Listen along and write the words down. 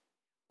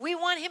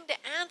want him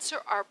to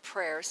answer our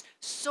prayers,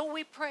 so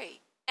we pray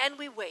and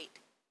we wait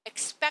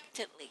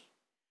expectantly.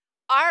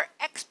 Our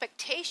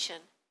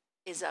expectation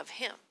is of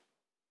him.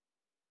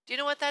 Do you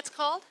know what that's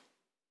called?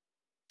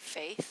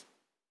 Faith.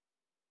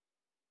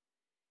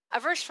 A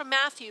verse from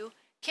Matthew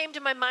came to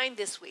my mind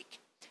this week.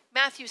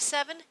 Matthew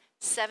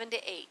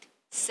 7:7-8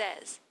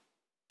 says,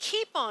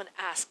 "Keep on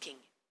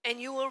asking,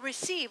 and you will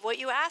receive what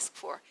you ask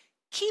for.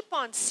 Keep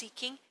on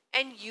seeking,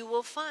 and you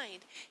will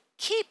find.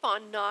 Keep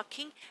on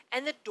knocking,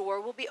 and the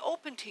door will be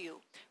open to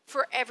you.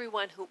 For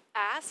everyone who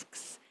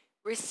asks,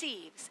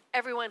 receives.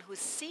 Everyone who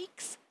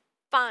seeks,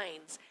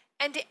 finds.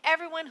 And to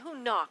everyone who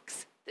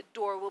knocks, the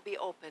door will be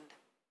opened."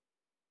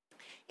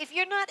 If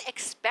you're not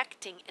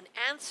expecting an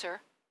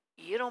answer,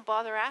 you don't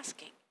bother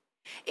asking.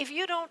 If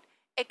you don't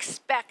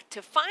expect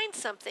to find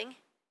something,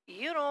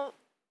 you don't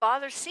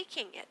bother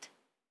seeking it.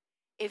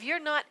 If you're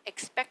not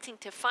expecting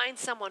to find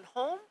someone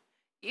home,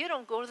 you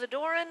don't go to the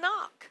door and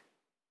knock.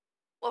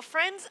 Well,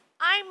 friends,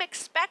 I'm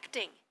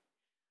expecting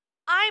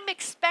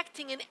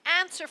an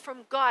answer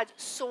from God,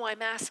 so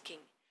I'm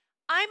asking.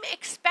 I'm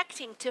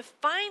expecting to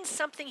find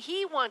something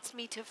he wants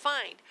me to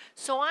find,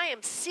 so I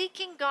am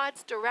seeking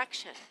God's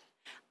direction.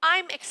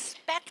 I'm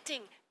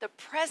expecting the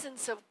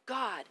presence of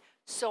God,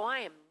 so I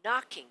am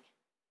knocking.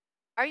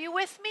 Are you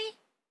with me?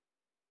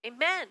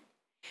 Amen.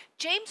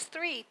 James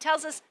 3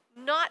 tells us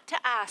not to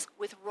ask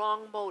with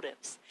wrong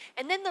motives.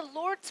 And then the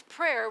Lord's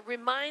Prayer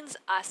reminds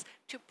us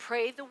to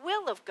pray the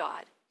will of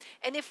God.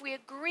 And if we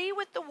agree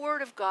with the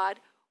Word of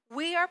God,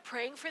 we are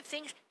praying for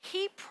things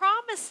he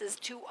promises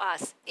to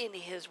us in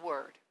his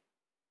Word.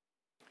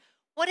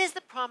 What is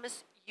the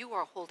promise you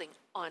are holding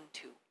on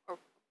to or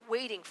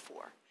waiting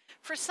for?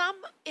 For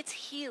some, it's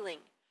healing.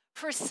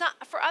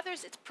 For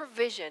others, it's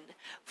provision.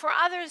 For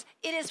others,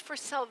 it is for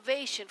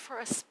salvation, for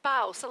a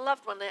spouse, a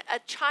loved one, a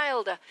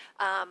child,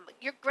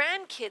 your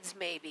grandkids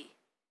maybe,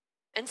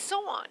 and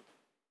so on.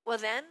 Well,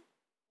 then,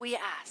 we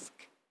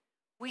ask,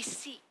 we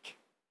seek,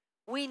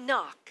 we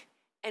knock,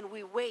 and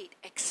we wait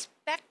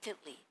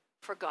expectantly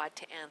for God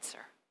to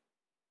answer.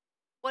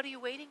 What are you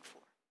waiting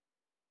for?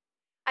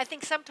 I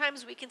think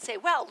sometimes we can say,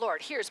 well,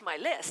 Lord, here's my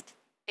list,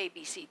 A,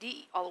 B, C,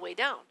 D, all the way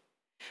down.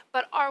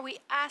 But are we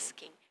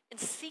asking and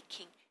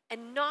seeking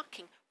and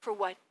knocking for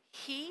what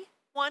he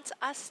wants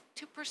us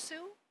to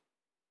pursue?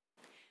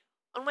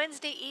 On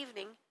Wednesday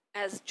evening,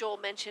 as Joel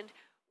mentioned,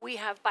 we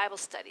have Bible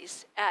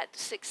studies at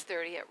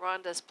 6:30 at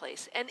Rhonda's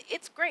place, and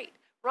it's great.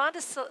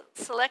 Rhonda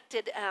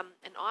selected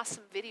an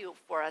awesome video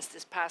for us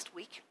this past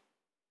week,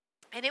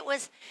 and it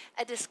was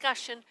a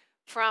discussion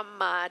from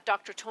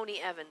Dr. Tony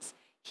Evans.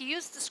 He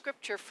used the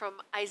scripture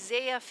from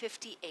Isaiah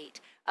 58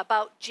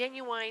 about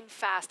genuine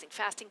fasting,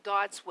 fasting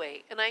God's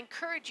way. And I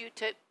encourage you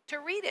to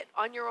read it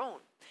on your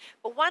own.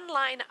 But one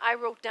line I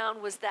wrote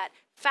down was that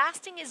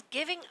fasting is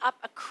giving up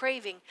a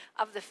craving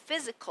of the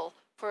physical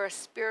for a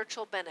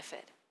spiritual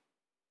benefit.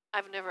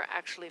 I've never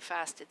actually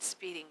fasted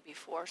speeding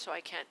before, so I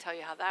can't tell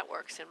you how that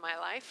works in my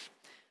life.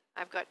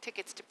 I've got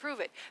tickets to prove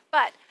it.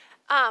 But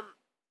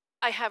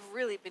I have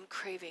really been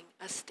craving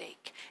a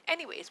steak.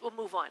 Anyways, we'll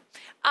move on.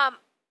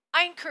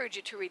 I encourage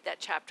you to read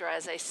that chapter,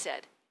 as I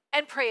said,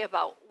 and pray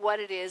about what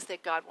it is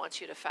that God wants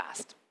you to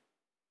fast.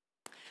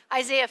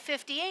 Isaiah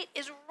 58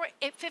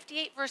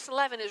 verse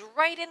 11 is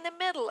right in the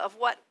middle of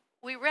what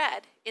we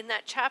read in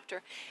that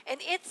chapter.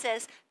 And it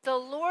says, "The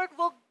Lord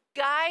will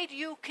guide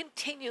you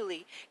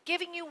continually,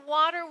 giving you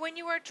water when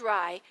you are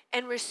dry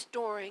and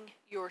restoring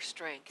your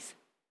strength."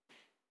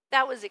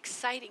 That was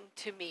exciting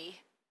to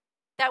me.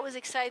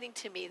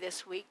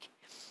 This week.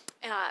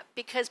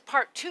 Because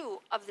part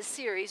 2 of the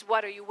series,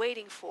 What Are You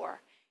Waiting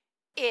For?,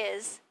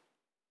 is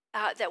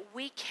that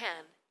we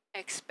can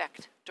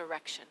expect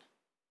direction.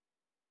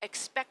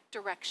 Expect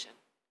direction.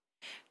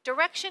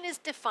 Direction is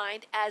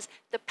defined as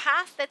the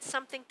path that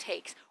something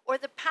takes or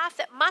the path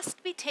that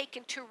must be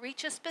taken to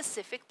reach a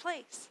specific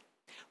place.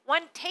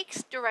 One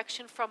takes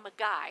direction from a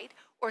guide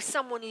or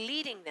someone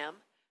leading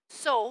them.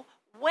 So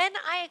when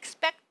I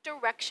expect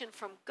direction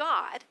from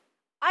God,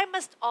 I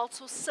must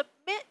also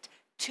submit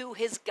to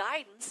his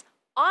guidance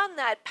on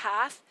that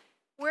path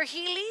where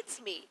he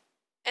leads me.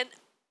 And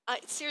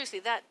seriously,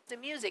 the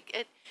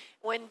music,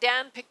 when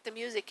Dan picked the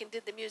music and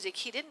did the music,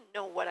 he didn't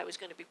know what I was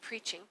going to be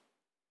preaching.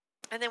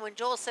 And then when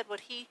Joel said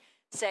what he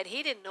said,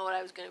 he didn't know what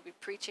I was going to be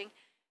preaching.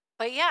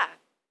 But yeah,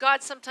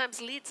 God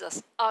sometimes leads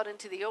us out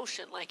into the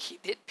ocean like he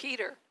did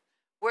Peter,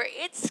 where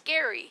it's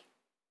scary.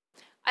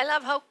 I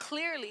love how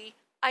clearly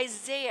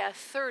Isaiah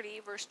 30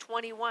 verse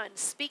 21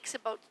 speaks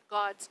about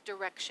God's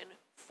direction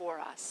for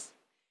us.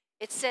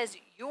 It says,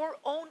 "Your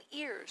own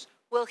ears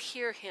will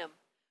hear him.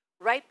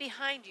 Right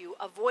behind you,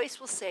 a voice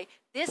will say,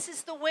 'This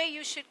is the way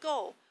you should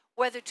go,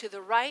 whether to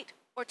the right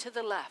or to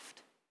the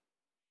left.'"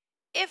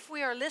 If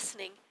we are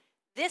listening,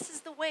 this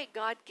is the way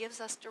God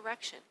gives us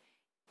direction.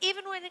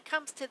 Even when it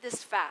comes to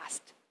this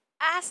fast,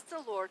 ask the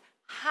Lord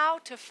how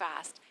to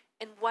fast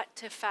and what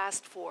to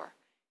fast for.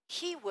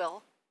 He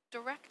will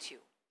direct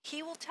you.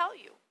 He will tell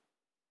you.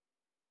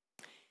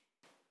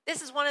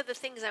 This is one of the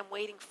things I'm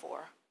waiting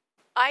for.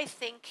 I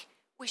think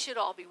we should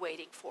all be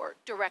waiting for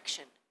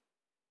direction.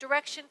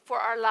 direction for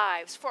our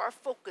lives, for our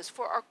focus,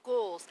 for our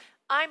goals.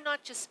 I'm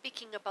not just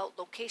speaking about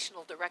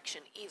locational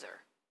direction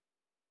either.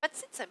 But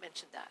since I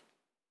mentioned that,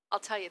 I'll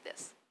tell you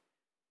this.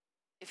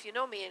 If you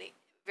know me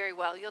very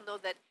well, you'll know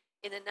that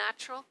in the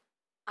natural,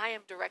 I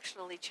am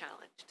directionally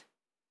challenged.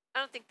 I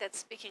don't think that's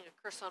speaking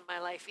a curse on my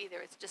life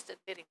either. It's just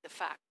admitting the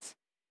facts.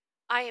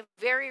 I am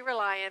very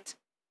reliant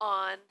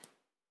on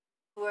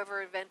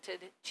whoever invented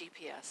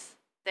GPS.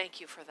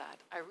 Thank you for that.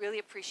 I really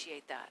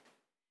appreciate that.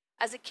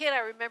 As a kid, I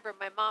remember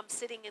my mom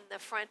sitting in the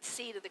front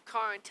seat of the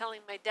car and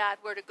telling my dad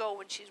where to go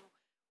when she's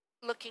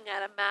looking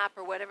at a map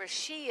or whatever.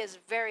 She is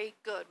very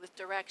good with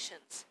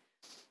directions.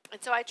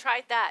 And so I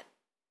tried that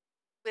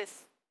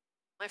with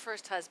my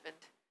first husband.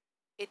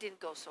 It didn't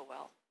go so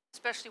well,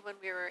 especially when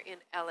we were in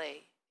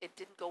LA. It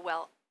didn't go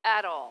well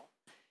at all.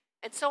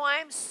 And so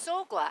I'm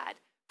so glad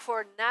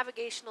for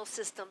navigational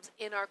systems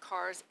in our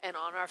cars and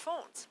on our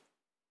phones.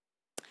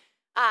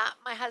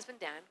 My husband,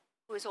 Dan,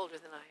 who is older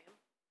than I am,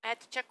 I had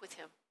to check with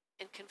him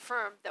and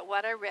confirm that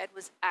what I read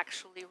was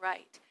actually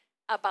right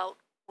about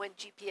when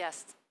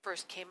GPS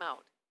first came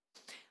out.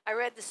 I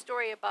read the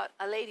story about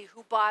a lady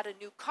who bought a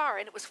new car,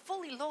 and it was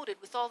fully loaded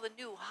with all the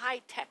new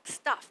high-tech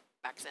stuff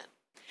back then.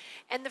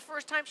 And the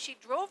first time she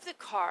drove the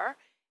car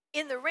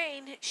in the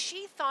rain,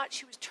 she thought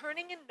she was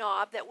turning a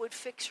knob that would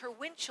fix her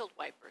windshield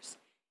wipers.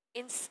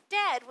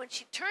 Instead, when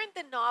she turned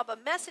the knob, a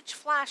message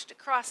flashed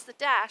across the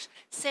dash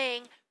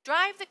saying,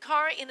 "Drive the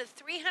car in a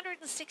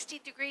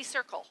 360-degree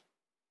circle."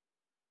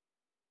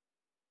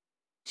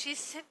 She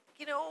said,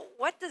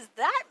 what does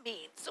that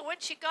mean? So when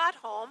she got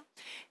home,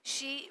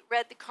 she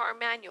read the car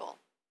manual.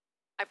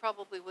 I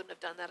probably wouldn't have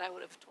done that. I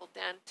would have told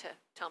Dan to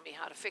tell me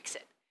how to fix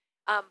it.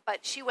 But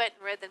she went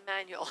and read the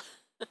manual.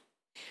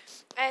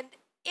 And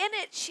in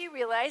it, she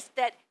realized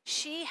that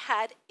she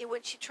had,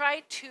 when she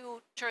tried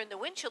to turn the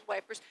windshield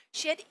wipers,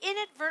 she had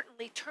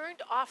inadvertently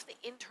turned off the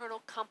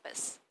internal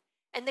compass.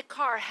 And the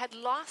car had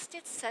lost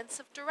its sense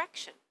of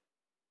direction.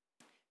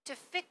 To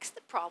fix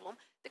the problem,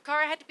 the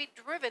car had to be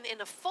driven in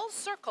a full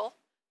circle,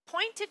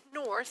 pointed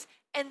north,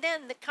 and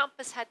then the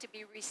compass had to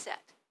be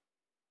reset.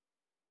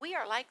 We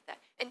are like that.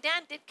 And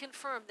Dan did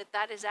confirm that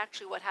that is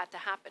actually what had to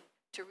happen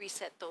to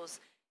reset those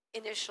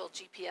initial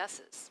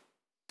GPSs.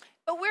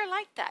 But we're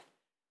like that.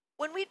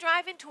 When we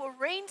drive into a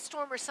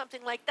rainstorm or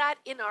something like that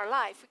in our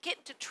life, we get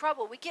into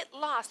trouble, we get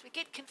lost, we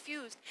get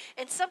confused,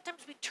 and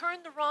sometimes we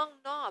turn the wrong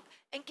knob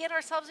and get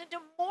ourselves into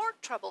more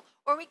trouble,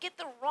 or we get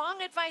the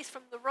wrong advice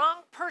from the wrong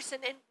person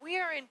and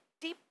we're in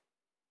deep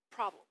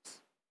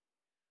problems.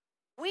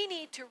 We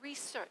need to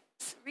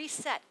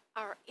reset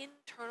our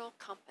internal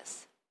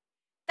compass.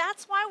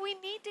 That's why we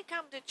need to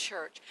come to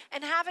church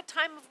and have a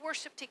time of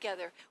worship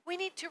together. We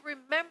need to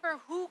remember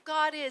who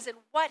God is and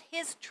what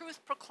His truth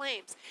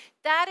proclaims.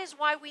 That is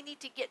why we need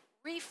to get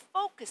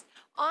refocused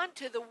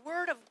onto the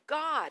Word of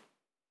God.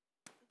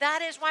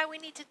 That is why we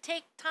need to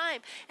take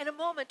time and a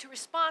moment to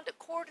respond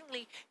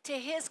accordingly to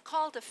His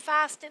call to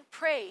fast and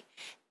pray.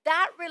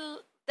 That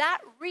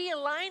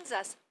realigns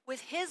us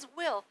with His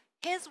will,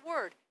 His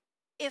Word,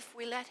 if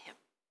we let Him.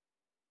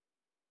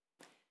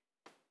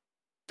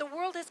 The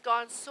world has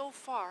gone so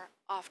far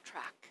off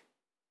track.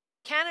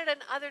 Canada and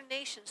other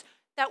nations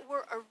that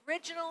were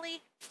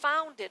originally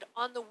founded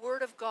on the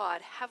Word of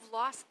God have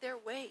lost their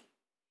way.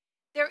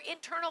 Their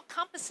internal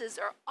compasses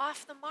are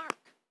off the mark.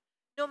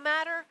 No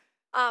matter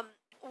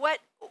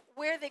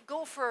where they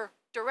go for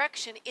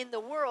direction in the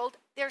world,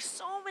 there's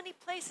so many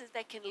places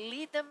that can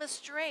lead them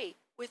astray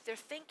with their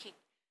thinking.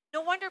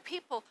 No wonder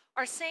people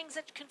are saying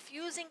such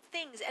confusing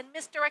things and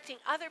misdirecting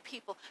other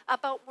people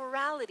about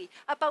morality,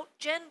 about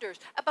genders,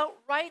 about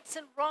rights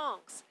and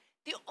wrongs.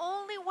 The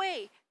only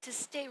way to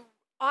stay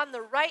on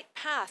the right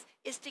path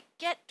is to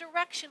get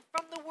direction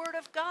from the Word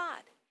of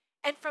God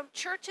and from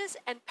churches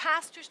and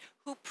pastors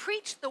who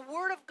preach the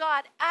Word of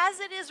God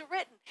as it is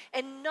written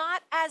and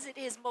not as it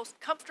is most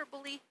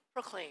comfortably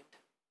proclaimed.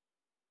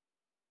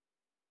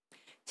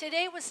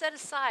 Today was set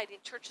aside in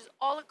churches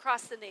all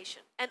across the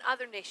nation and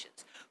other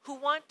nations who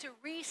want to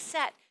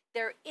reset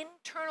their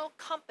internal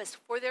compass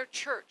for their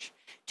church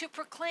to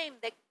proclaim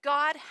that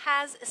God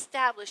has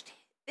established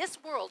this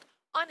world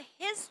on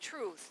His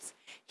truths.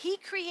 He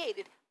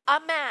created a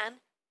man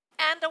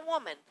and a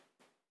woman.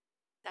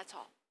 That's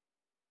all.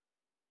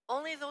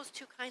 Only those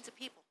two kinds of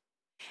people.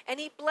 And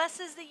He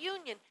blesses the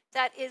union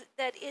that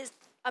is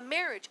a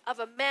marriage of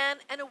a man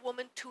and a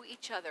woman to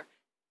each other.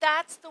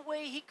 That's the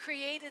way He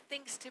created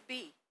things to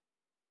be.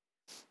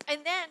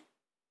 And then,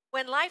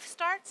 when life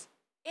starts,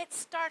 it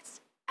starts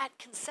at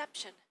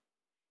conception.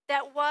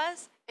 That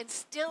was and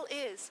still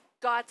is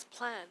God's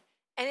plan.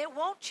 And it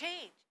won't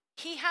change.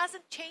 He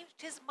hasn't changed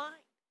His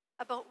mind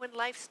about when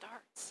life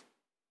starts.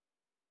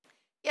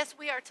 Yes,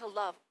 we are to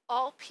love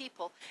all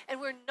people, and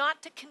we're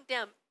not to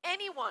condemn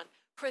anyone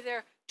for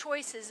their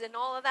choices and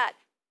all of that.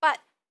 But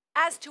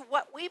as to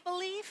what we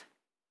believe,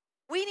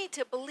 we need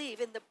to believe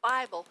in the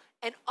Bible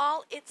and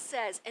all it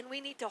says, and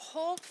we need to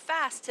hold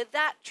fast to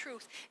that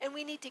truth, and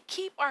we need to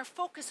keep our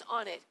focus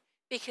on it,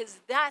 because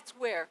that's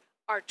where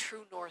our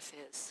true north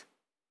is.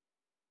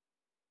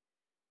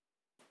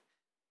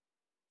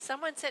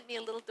 Someone sent me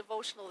a little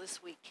devotional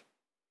this week,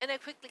 and I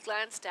quickly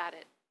glanced at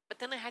it, but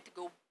then I had to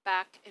go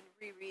back and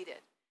reread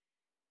it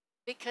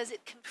because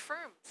it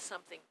confirmed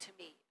something to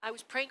me. I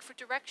was praying for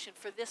direction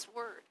for this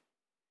word,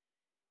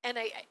 and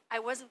I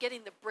wasn't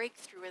getting the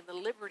breakthrough and the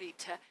liberty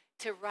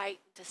to write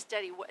and to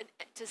study,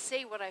 to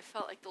say what I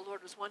felt like the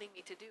Lord was wanting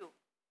me to do.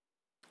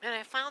 And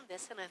I found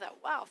this, and I thought,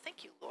 wow,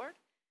 thank you, Lord.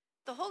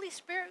 The Holy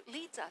Spirit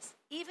leads us,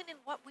 even in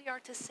what we are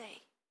to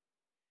say.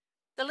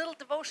 The little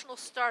devotional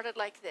started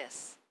like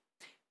this.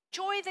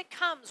 Joy that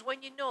comes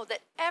when you know that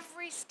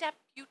every step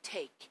you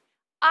take,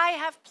 I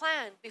have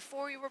planned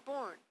before you were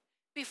born.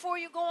 Before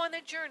you go on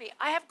a journey,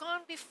 I have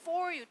gone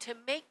before you to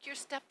make your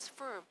steps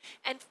firm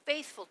and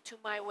faithful to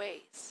my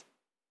ways.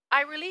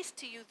 I release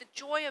to you the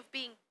joy of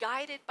being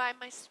guided by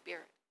my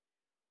Spirit.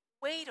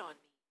 Wait on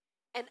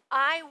me, and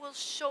I will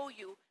show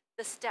you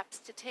the steps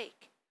to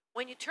take.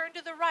 When you turn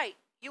to the right,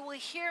 you will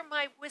hear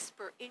my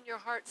whisper in your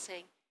heart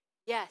saying,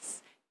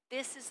 yes,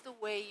 this is the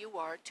way you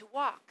are to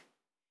walk.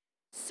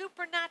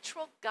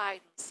 Supernatural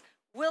guidance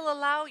will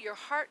allow your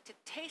heart to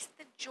taste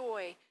the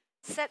joy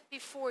set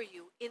before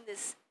you in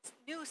this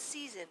new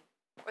season,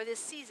 or this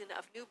season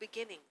of new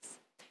beginnings.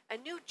 A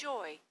new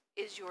joy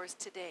is yours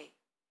today.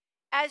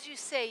 As you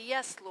say,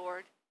 yes,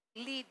 Lord,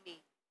 lead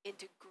me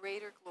into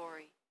greater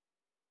glory.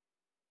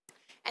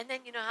 And then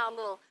you know how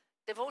little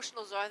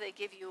devotionals are. They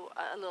give you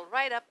a little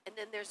write-up, and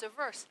then there's a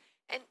verse.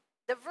 And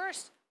the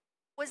verse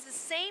was the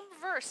same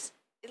verse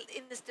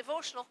in this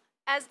devotional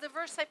as the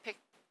verse I picked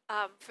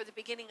for the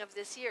beginning of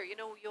this year. You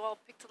know, you all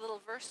picked a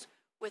little verse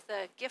with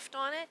a gift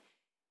on it.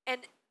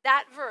 And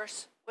that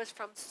verse was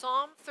from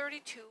Psalm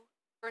 32,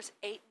 verse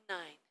 8 and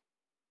 9.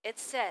 It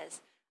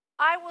says,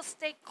 I will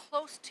stay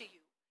close to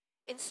you,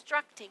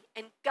 instructing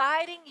and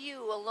guiding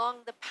you along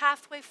the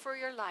pathway for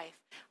your life.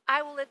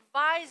 I will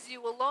advise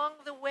you along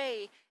the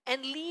way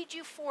and lead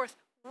you forth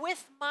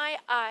with my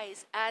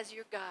eyes as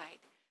your guide.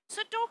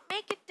 So don't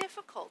make it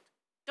difficult.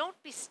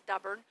 Don't be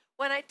stubborn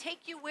when I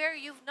take you where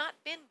you've not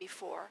been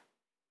before.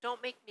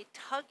 Don't make me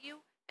tug you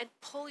and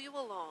pull you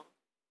along.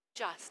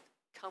 Just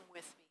come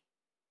with me.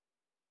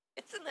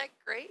 Isn't that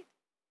great?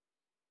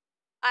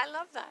 I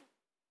love that.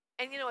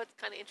 And you know, it's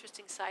kind of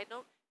interesting side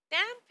note.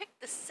 Dan picked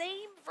the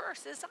same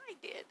verse as I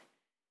did.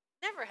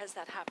 Never has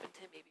that happened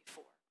to me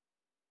before.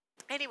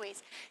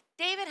 Anyways,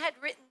 David had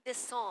written this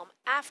psalm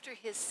after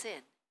his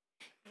sin.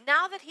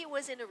 Now that he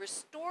was in a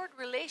restored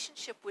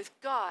relationship with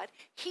God,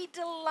 he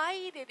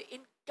delighted in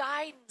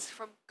guidance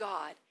from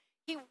God.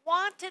 He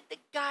wanted the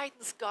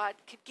guidance God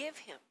could give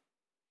him.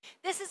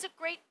 This is a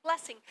great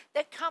blessing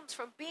that comes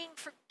from being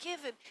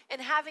forgiven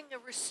and having a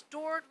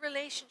restored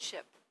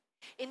relationship.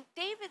 In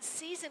David's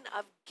season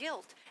of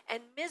guilt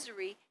and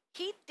misery,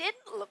 he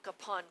didn't look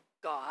upon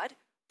God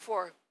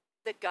for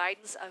the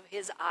guidance of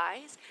his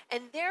eyes,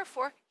 and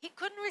therefore he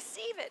couldn't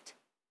receive it.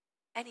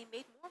 And he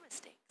made more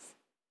mistakes.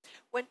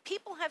 When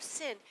people have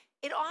sinned,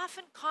 it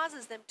often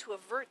causes them to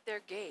avert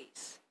their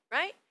gaze,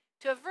 right?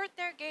 To avert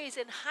their gaze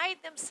and hide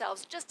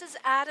themselves, just as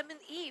Adam and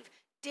Eve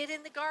did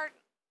in the garden.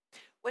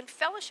 When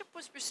fellowship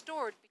was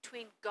restored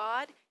between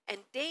God and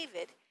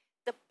David,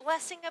 the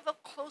blessing of a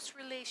close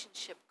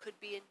relationship could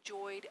be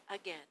enjoyed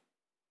again.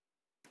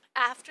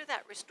 After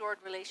that restored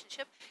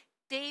relationship,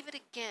 David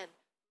again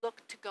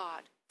looked to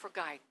God for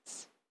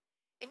guidance.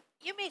 And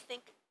you may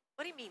think,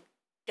 what do you mean,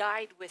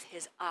 guide with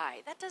his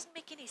eye? That doesn't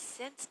make any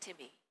sense to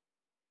me.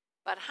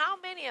 But how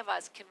many of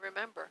us can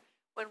remember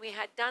when we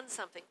had done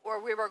something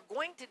or we were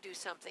going to do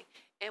something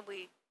and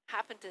we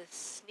happened to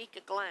sneak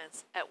a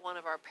glance at one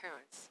of our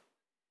parents?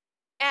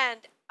 And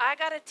I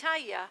got to tell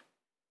you,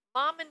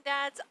 Mom and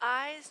Dad's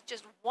eyes,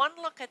 just one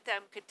look at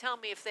them could tell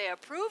me if they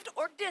approved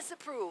or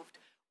disapproved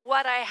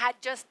what I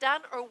had just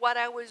done or what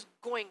I was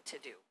going to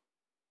do.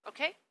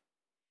 Okay?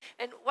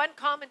 And one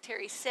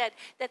commentary said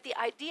that the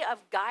idea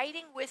of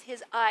guiding with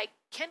his eye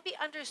can be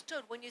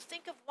understood when you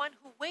think of one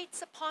who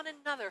waits upon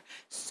another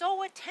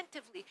so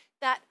attentively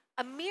that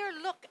a mere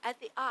look at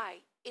the eye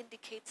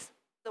indicates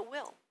the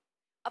will.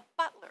 A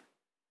butler,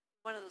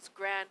 one of those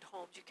grand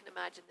homes, you can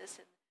imagine this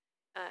in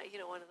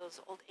one of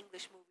those old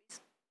English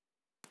movies.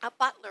 A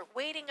butler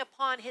waiting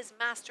upon his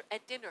master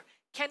at dinner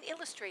can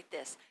illustrate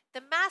this.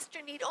 The master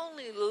need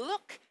only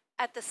look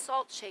at the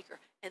salt shaker,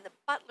 and the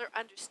butler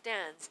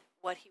understands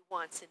what he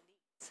wants and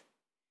needs.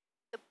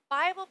 The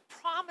Bible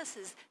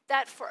promises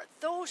that for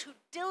those who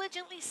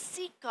diligently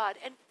seek God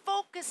and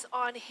focus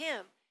on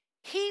him,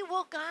 he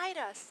will guide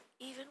us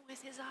even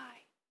with his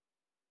eye.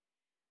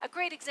 A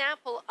great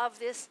example of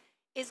this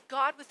is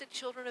God with the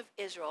children of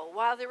Israel.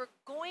 While they were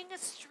going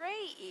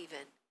astray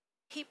even,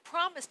 he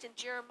promised in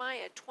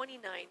Jeremiah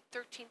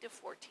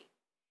 29:13-14,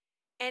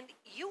 and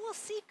you will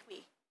seek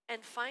me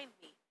and find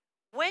me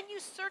when you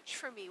search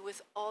for me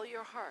with all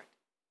your heart.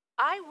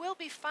 I will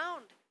be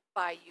found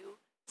by you,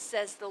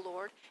 says the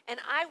Lord, and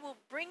I will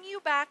bring you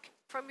back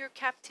from your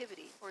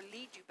captivity, or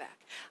lead you back.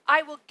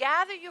 I will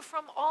gather you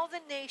from all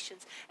the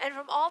nations and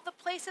from all the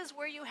places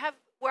where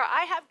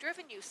I have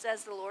driven you,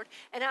 says the Lord,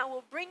 and I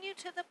will bring you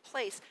to the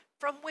place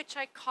from which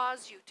I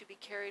caused you to be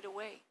carried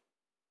away.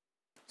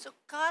 So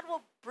God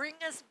will bring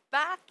us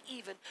back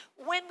even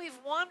when we've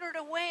wandered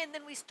away and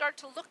then we start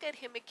to look at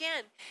him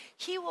again.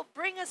 He will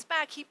bring us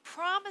back. He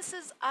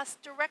promises us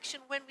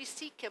direction when we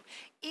seek him.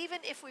 Even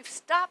if we've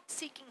stopped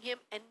seeking him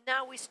and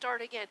now we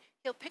start again,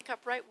 he'll pick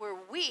up right where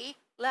we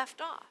left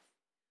off.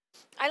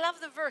 I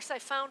love the verse I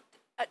found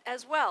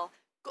as well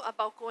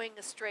about going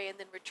astray and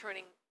then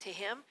returning to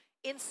him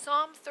in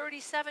Psalm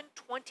 37,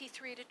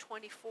 23 to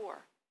 24.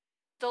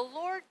 The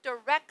Lord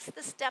directs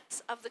the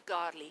steps of the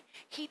godly.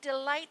 He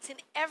delights in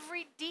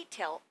every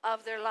detail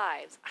of their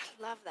lives.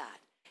 I love that.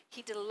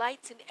 He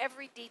delights in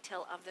every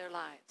detail of their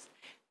lives.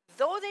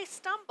 Though they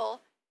stumble,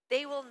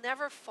 they will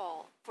never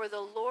fall, for the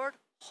Lord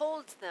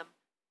holds them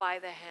by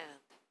the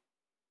hand.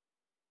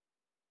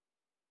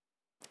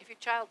 If your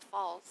child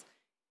falls,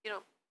 you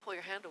don't pull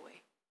your hand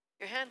away.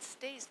 Your hand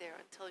stays there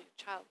until your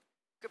child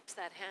grips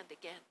that hand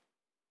again.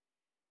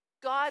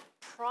 God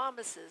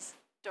promises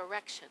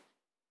direction.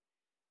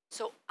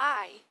 So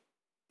I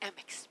am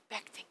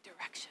expecting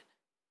direction.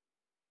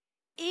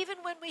 Even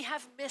when we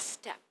have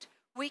misstepped,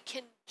 he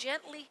can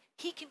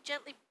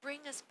gently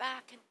bring us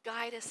back and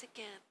guide us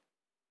again.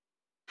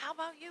 How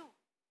about you?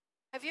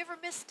 Have you ever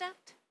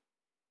misstepped?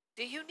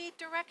 Do you need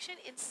direction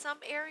in some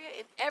area,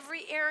 in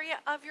every area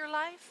of your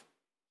life?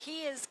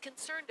 He is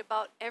concerned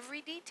about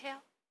every detail.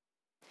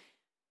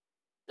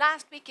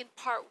 Last week in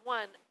part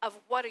 1 of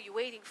What Are You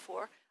Waiting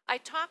For? I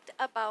talked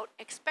about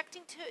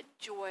expecting to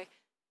enjoy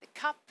the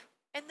cup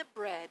and the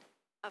bread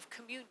of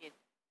communion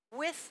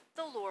with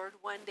the Lord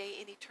one day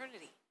in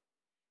eternity.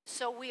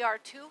 So we are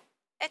to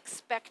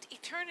expect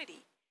eternity.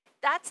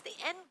 That's the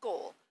end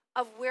goal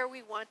of where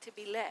we want to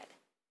be led.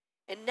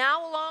 And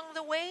now along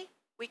the way,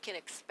 we can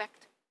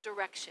expect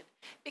direction.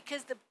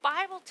 Because the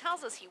Bible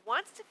tells us he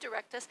wants to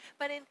direct us,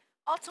 but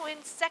also in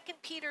 2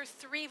 Peter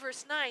 3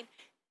 verse 9,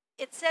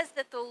 it says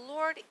that the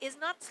Lord is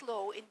not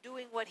slow in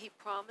doing what he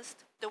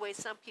promised, the way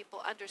some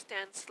people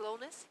understand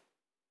slowness.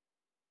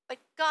 But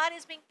God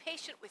is being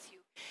patient with you.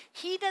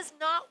 He does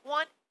not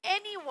want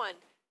anyone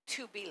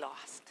to be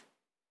lost.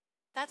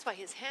 That's why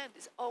his hand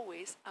is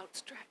always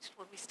outstretched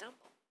when we stumble.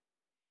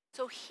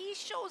 So he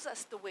shows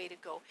us the way to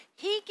go.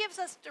 He gives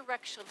us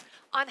direction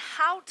on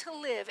how to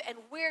live and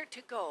where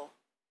to go.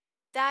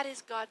 That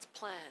is God's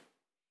plan.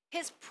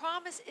 His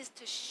promise is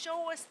to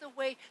show us the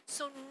way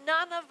so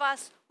none of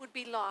us would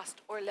be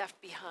lost or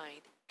left behind.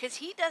 Because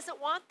he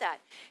doesn't want that.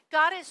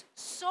 God is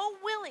so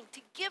willing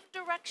to give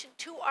direction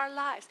to our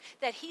lives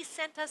that he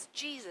sent us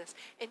Jesus.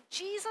 And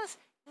Jesus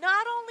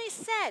not only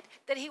said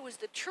that he was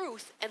the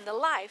truth and the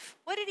life,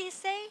 what did he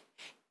say?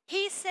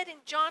 He said in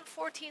John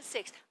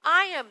 14:6,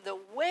 I am the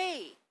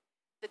way,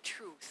 the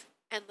truth,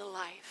 and the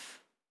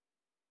life.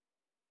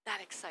 That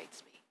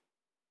excites me.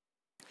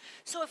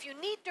 So if you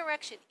need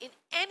direction in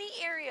any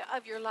area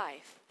of your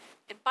life,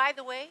 and by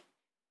the way,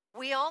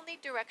 we all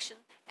need direction,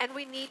 and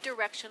we need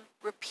direction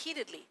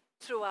repeatedly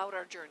throughout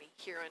our journey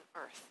here on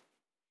earth.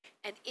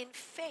 And in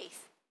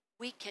faith,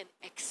 we can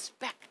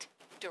expect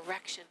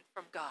direction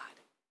from God.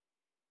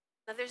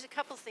 Now, there's a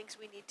couple things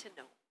we need to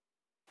know.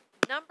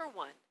 Number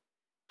one,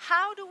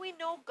 how do we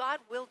know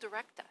God will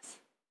direct us?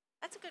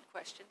 That's a good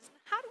question, isn't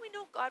it? How do we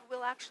know God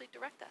will actually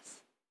direct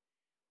us?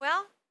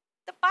 Well,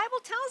 the Bible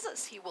tells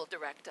us he will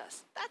direct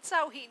us. That's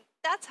how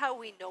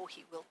we know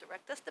he will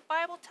direct us. The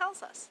Bible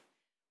tells us.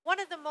 One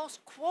of the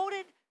most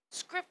quoted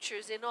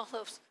scriptures in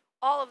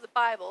all of the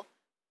Bible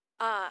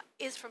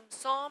is from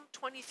Psalm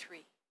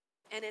 23.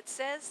 And it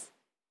says,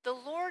 the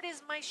Lord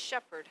is my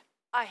shepherd.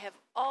 I have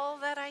all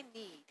that I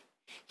need.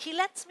 He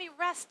lets me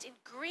rest in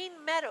green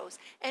meadows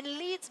and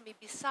leads me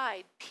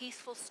beside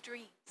peaceful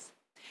streams.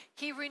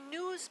 He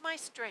renews my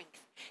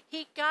strength.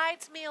 He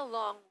guides me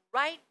along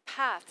right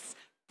paths,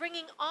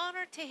 bringing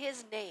honor to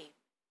his name.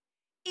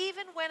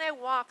 Even when I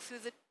walk through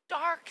the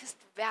darkest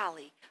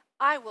valley,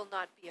 I will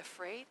not be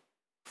afraid,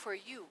 for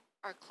you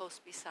are close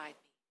beside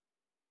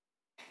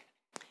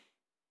me.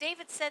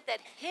 David said that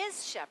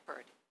his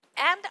shepherd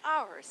and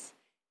ours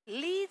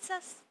leads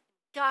us,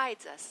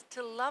 guides us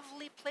to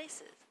lovely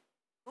places.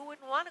 Who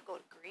wouldn't want to go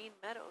to green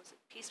meadows and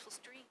peaceful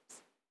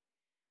streams?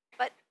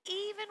 But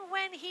even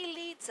when he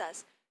leads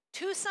us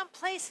to some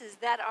places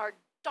that are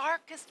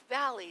darkest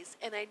valleys,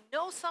 and I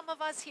know some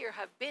of us here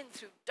have been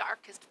through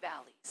darkest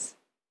valleys,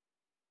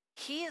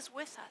 he is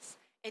with us,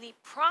 and he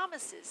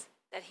promises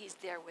that he's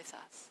there with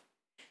us.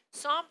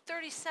 Psalm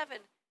 37,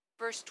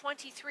 verse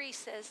 23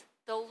 says,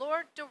 the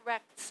Lord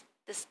directs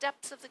the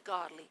steps of the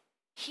godly.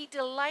 He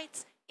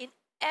delights in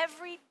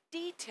every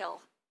detail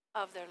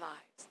of their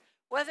lives,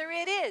 whether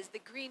it is the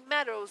green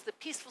meadows, the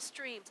peaceful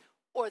streams,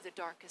 or the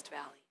darkest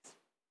valleys.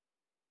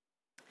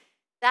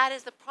 That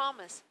is the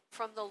promise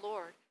from the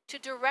Lord, to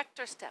direct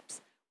our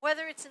steps,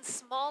 whether it's in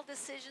small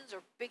decisions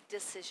or big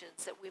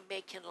decisions that we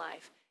make in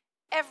life.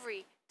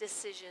 Every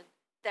decision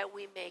that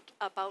we make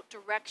about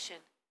direction,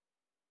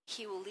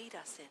 he will lead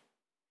us in.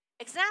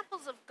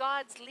 Examples of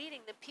God's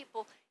leading the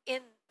people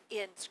in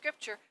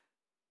Scripture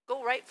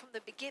go right from the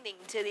beginning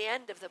to the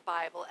end of the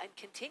Bible and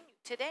continue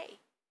today.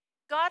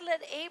 God led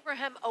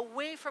Abraham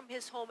away from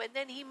his home, and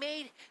then he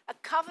made a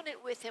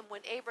covenant with him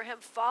when Abraham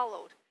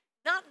followed.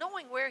 not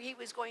knowing where he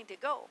was going to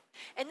go.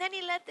 And then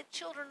he led the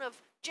children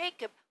of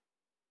Jacob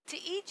to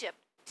Egypt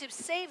to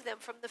save them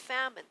from the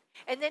famine.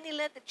 And then he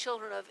led the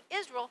children of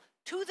Israel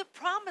to the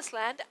promised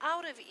land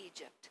out of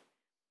Egypt.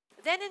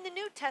 Then in the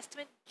New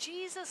Testament,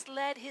 Jesus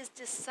led his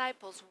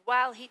disciples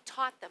while he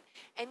taught them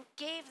and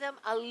gave them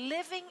a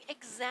living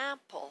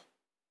example,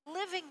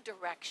 living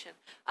direction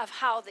of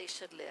how they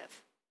should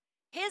live.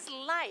 His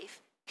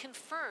life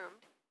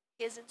confirmed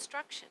his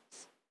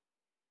instructions.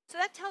 So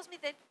that tells me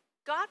that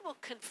God will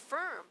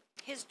confirm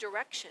his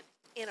direction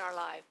in our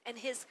life and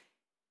his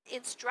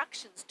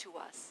instructions to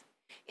us.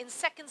 In 2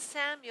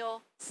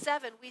 Samuel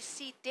 7, we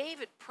see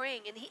David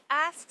praying, and he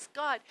asks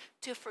God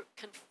to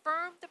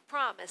confirm the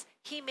promise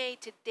he made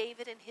to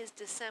David and his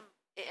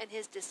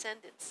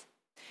descendants.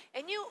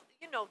 And you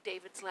know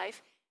David's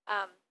life.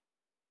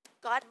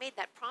 God made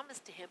that promise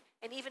to him,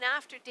 and even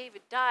after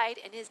David died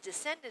and his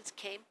descendants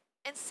came,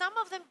 and some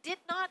of them did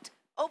not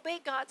obey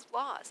God's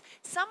laws.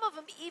 Some of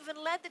them even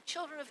led the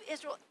children of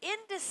Israel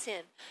into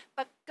sin,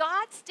 but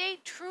God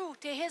stayed true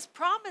to his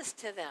promise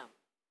to them.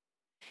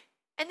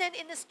 And then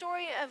in the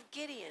story of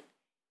Gideon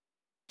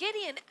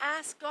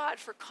asked God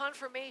for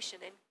confirmation,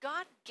 and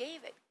God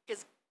gave it,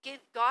 because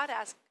God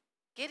asked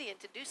Gideon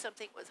to do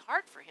something that was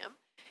hard for him.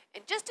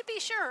 And just to be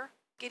sure,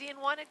 Gideon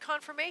wanted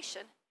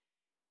confirmation,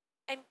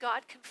 and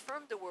God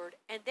confirmed the word.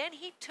 And then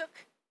he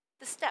took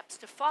the steps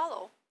to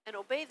follow and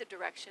obey the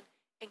direction,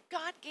 and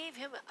God gave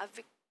him a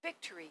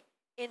victory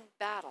in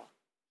battle.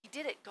 He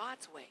did it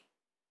God's way.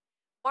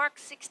 Mark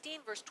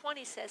 16, verse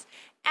 20 says,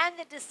 "And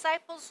the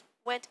disciples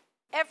went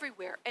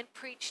everywhere and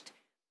preached,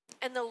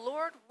 and the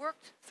Lord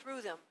worked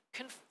through them,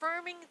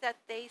 confirming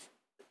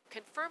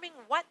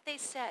what they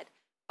said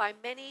by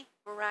many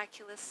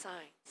miraculous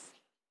signs."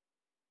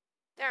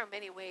 There are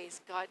many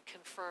ways God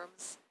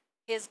confirms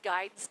his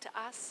guidance to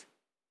us.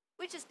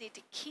 We just need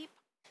to keep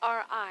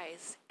our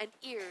eyes and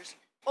ears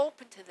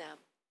open to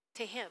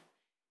him,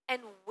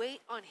 and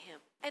wait on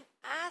him and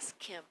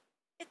ask him.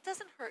 It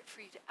doesn't hurt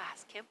for you to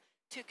ask him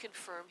to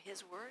confirm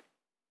his word.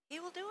 He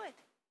will do it.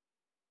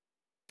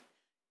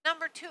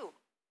 Number 2,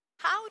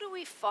 how do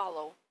we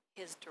follow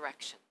his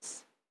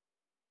directions?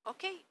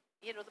 Okay,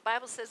 the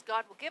Bible says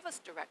God will give us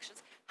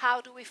directions.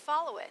 How do we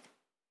follow it?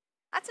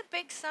 That's a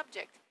big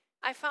subject.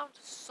 I found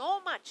so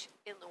much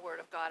in the Word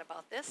of God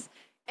about this,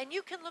 and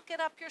you can look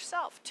it up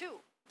yourself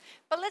too.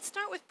 But let's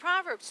start with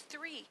Proverbs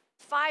 3,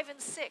 5,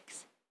 and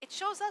 6. It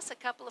shows us a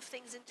couple of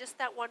things in just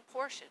that one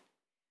portion.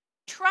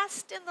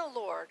 Trust in the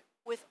Lord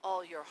with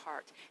all your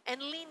heart,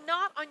 and lean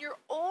not on your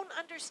own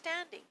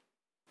understanding.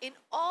 In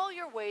all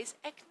your ways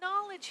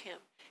acknowledge him,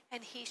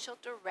 and he shall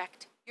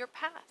direct your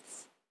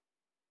paths.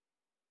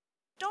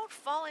 Don't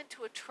fall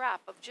into a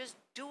trap of just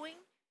doing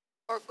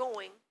or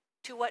going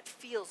to what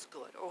feels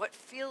good or what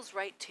feels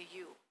right to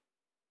you.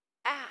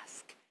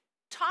 Ask,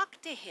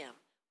 talk to him,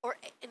 or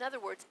in other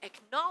words,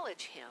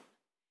 acknowledge him,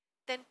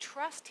 then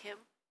trust him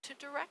to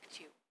direct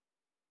you.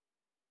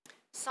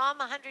 Psalm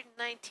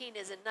 119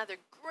 is another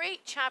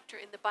great chapter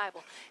in the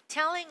Bible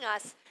telling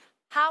us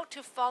how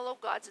to follow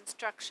God's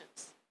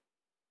instructions.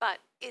 But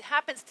it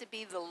happens to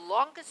be the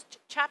longest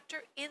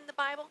chapter in the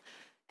Bible,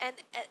 and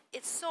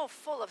it's so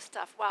full of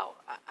stuff. Wow,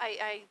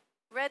 I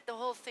read the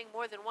whole thing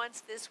more than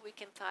once this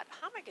week and thought,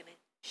 how am I going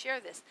to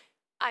share this?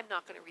 I'm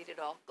not going to read it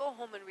all. Go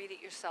home and read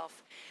it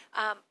yourself.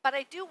 But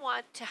I do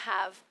want to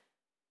have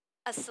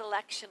a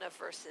selection of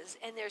verses,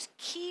 and there's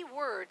key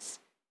words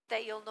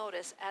that you'll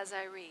notice as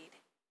I read.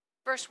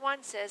 Verse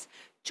 1 says,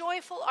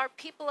 "Joyful are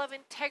people of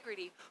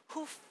integrity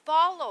who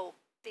follow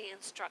the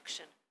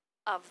instruction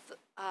of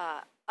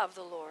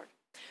the Lord.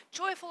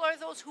 Joyful are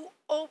those who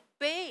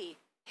obey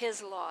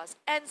his laws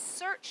and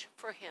search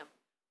for him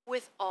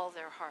with all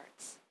their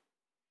hearts.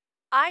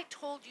 I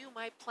told you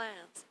my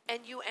plans,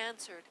 and you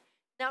answered.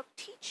 Now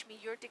teach me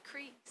your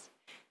decrees.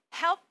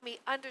 Help me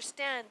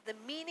understand the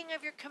meaning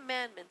of your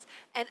commandments,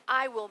 and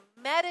I will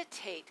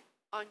meditate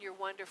on your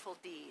wonderful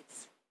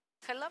deeds."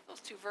 I love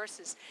those two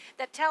verses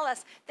that tell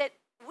us that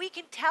we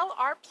can tell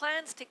our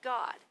plans to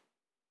God,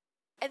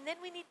 and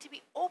then we need to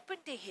be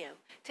open to him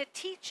to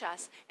teach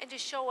us and to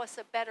show us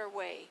a better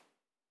way.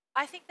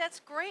 I think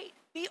that's great.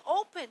 Be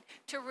open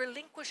to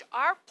relinquish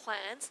our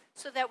plans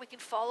so that we can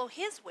follow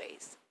his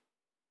ways.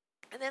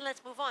 And then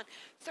let's move on.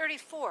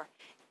 34.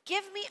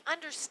 "Give me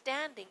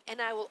understanding,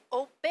 and I will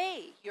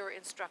obey your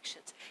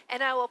instructions,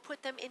 and I will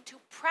put them into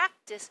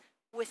practice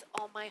with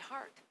all my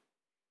heart.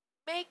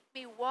 Make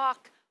me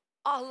walk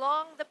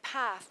along the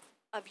path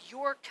of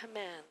your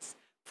commands,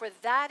 for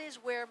that is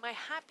where my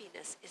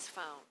happiness is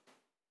found.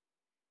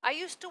 I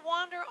used to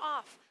wander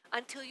off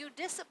until you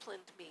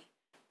disciplined me,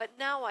 but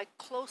now I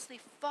closely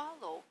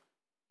follow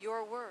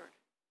your word."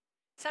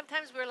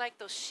 Sometimes we're like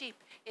those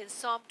sheep in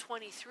Psalm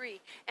 23,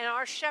 and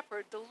our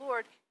shepherd, the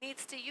Lord,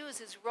 needs to use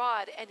his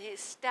rod and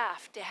his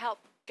staff to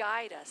help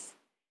guide us.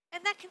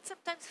 And that can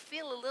sometimes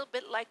feel a little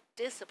bit like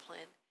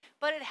discipline,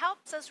 but it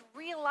helps us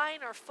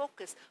realign our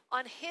focus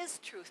on his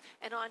truth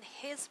and on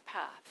his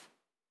path.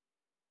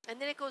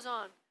 And then it goes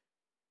on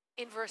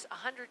in verse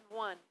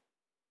 101.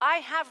 I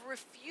have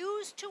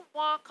refused to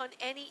walk on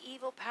any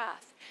evil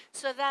path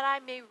so that I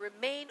may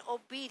remain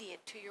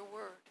obedient to your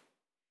word.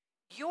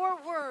 Your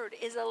word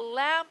is a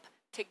lamp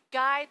to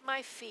guide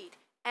my feet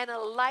and a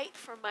light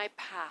for my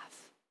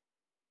path.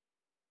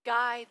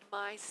 Guide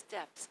my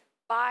steps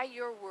by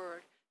your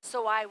word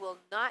so I will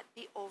not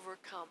be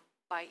overcome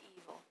by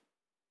evil.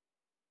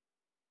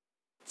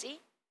 See?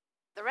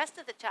 The rest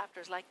of the chapter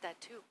is like that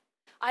too.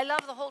 I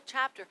love the whole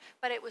chapter,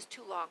 but it was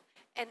too long.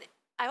 And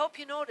I hope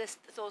you noticed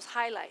those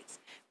highlights.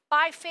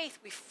 By faith,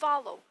 we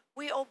follow,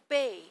 we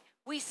obey,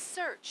 we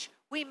search,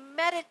 we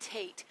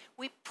meditate,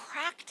 we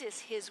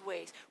practice his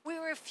ways. We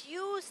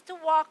refuse to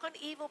walk on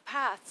evil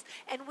paths,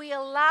 and we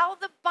allow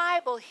the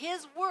Bible,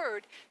 his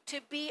word,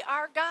 to be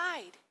our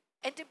guide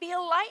and to be a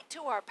light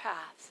to our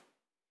path.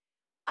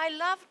 I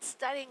loved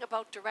studying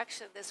about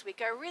direction this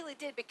week. I really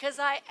did, because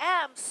I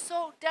am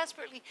so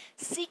desperately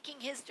seeking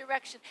his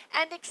direction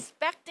and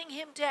expecting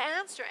him to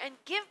answer and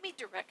give me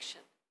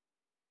direction.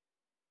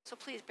 So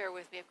please bear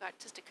with me. I've got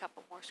just a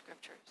couple more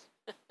scriptures.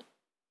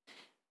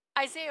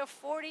 Isaiah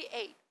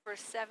 48,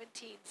 verse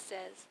 17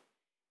 says,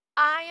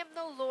 I am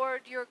the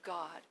Lord your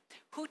God,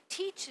 who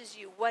teaches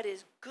you what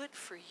is good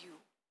for you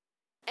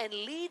and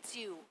leads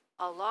you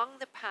along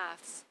the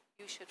paths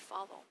you should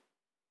follow.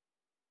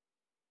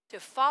 To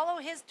follow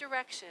his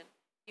direction,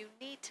 you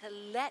need to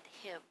let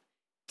him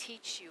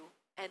teach you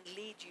and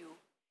lead you.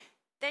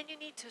 Then you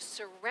need to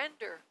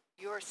surrender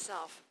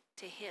yourself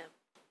to him.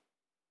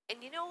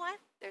 And you know what?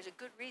 There's a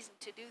good reason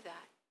to do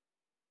that.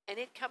 And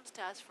it comes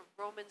to us from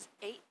Romans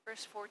 8,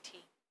 verse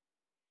 14.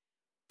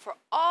 For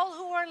all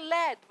who are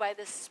led by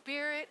the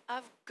Spirit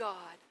of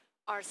God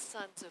are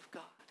sons of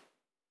God.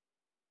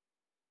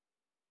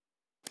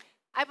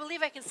 I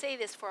believe I can say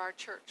this for our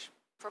church.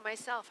 For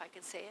myself, I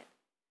can say it.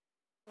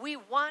 We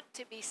want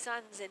to be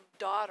sons and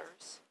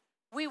daughters.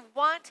 We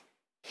want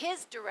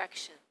his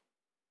direction.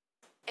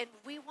 And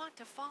we want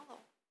to follow.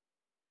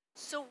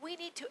 So we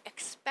need to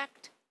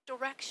expect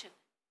direction,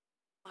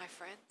 my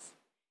friends.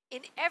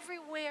 In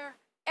everywhere,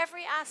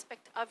 every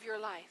aspect of your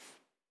life.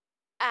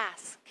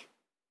 Ask,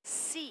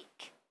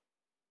 seek,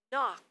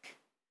 knock,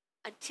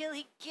 until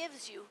he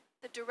gives you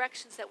the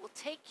directions that will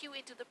take you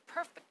into the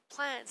perfect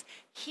plans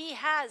he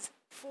has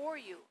for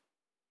you.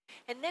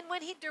 And then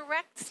when he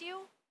directs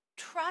you,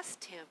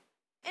 trust him.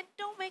 And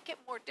don't make it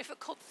more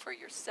difficult for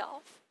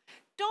yourself.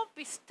 Don't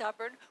be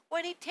stubborn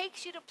when he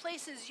takes you to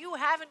places you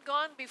haven't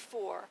gone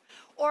before.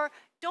 Or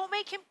don't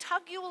make him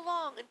tug you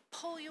along and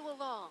pull you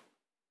along.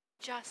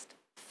 Just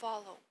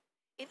follow.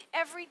 In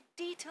every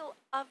detail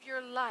of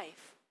your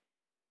life,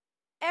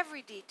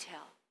 every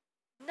detail,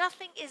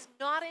 nothing is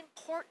not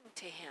important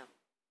to him.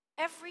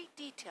 Every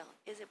detail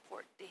is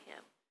important to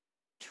him.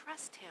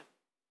 Trust him.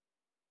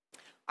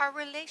 Our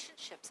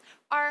relationships,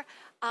 our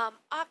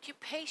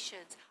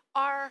occupations,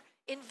 our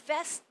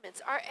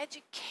investments, our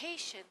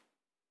education,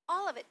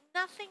 all of it,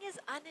 nothing is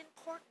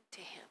unimportant to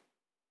him.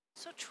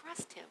 So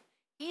trust him.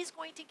 He's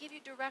going to give you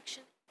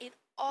direction in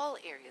all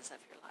areas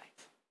of your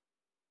life.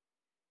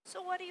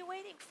 So what are you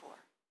waiting for?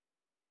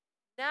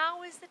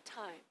 Now is the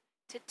time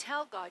to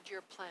tell God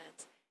your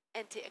plans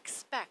and to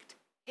expect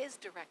his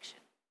direction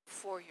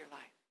for your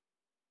life.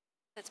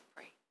 Let's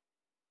pray.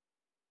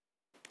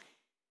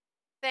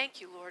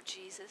 Thank you, Lord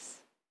Jesus.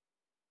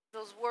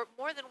 Those were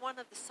more than one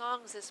of the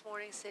songs this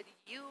morning said,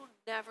 you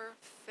never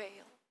fail.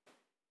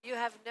 You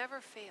have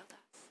never failed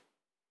us.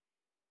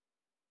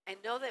 I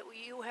know that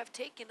you have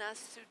taken us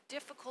through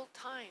difficult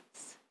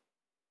times.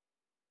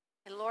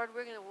 And Lord,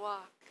 we're going to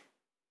walk.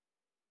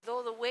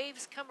 Though the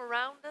waves come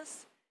around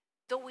us,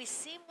 though we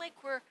seem like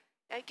we're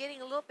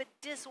getting a little bit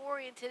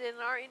disoriented and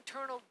our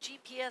internal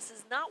GPS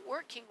is not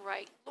working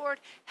right, Lord,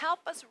 help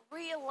us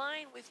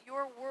realign with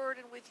your word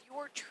and with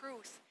your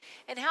truth.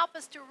 And help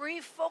us to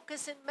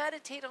refocus and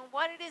meditate on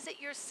what it is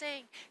that you're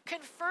saying.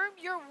 Confirm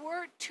your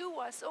word to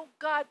us, oh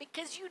God,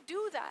 because you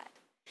do that.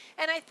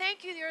 And I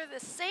thank you, you're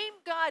the same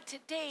God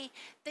today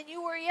than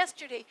you were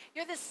yesterday.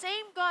 You're the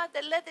same God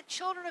that led the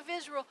children of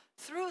Israel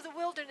through the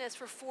wilderness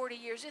for 40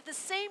 years. You're the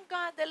same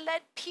God that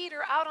led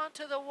Peter out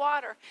onto the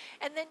water.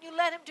 And then you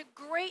led him to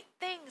great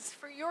things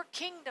for your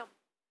kingdom.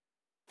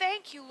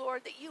 Thank you,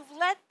 Lord, that you've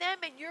led them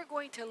and you're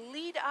going to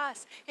lead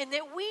us. And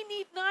that we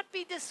need not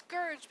be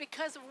discouraged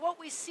because of what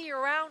we see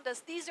around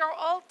us. These are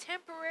all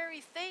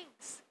temporary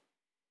things.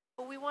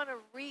 But we want to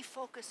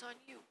refocus on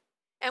you.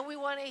 And we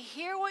want to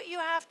hear what you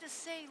have to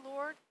say,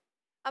 Lord,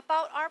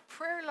 about our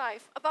prayer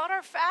life, about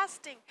our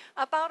fasting,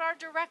 about our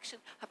direction,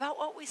 about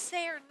what we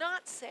say or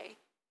not say.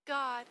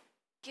 God,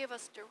 give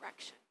us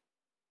direction.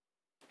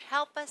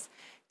 Help us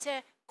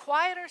to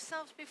quiet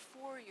ourselves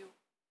before you,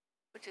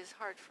 which is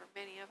hard for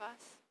many of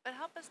us, but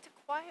help us to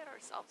quiet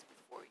ourselves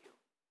before you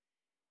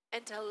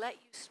and to let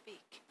you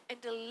speak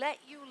and to let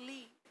you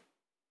lead.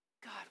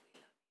 God, we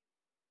love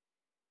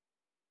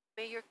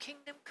you. May your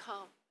kingdom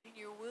come and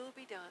your will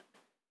be done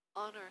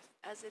on earth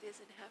as it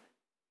is in heaven.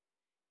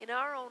 In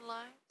our own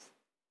lives,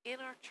 in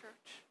our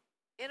church,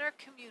 in our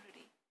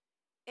community,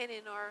 and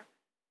in our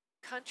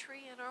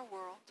country and our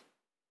world.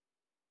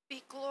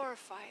 Be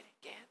glorified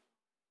again.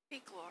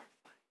 Be glorified.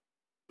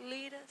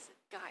 Lead us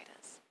and guide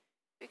us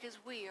because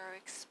we are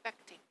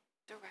expecting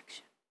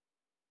direction.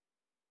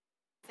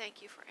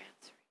 Thank you for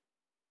answering.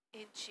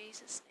 In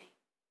Jesus' name,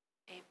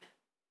 amen.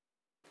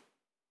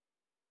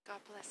 God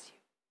bless you.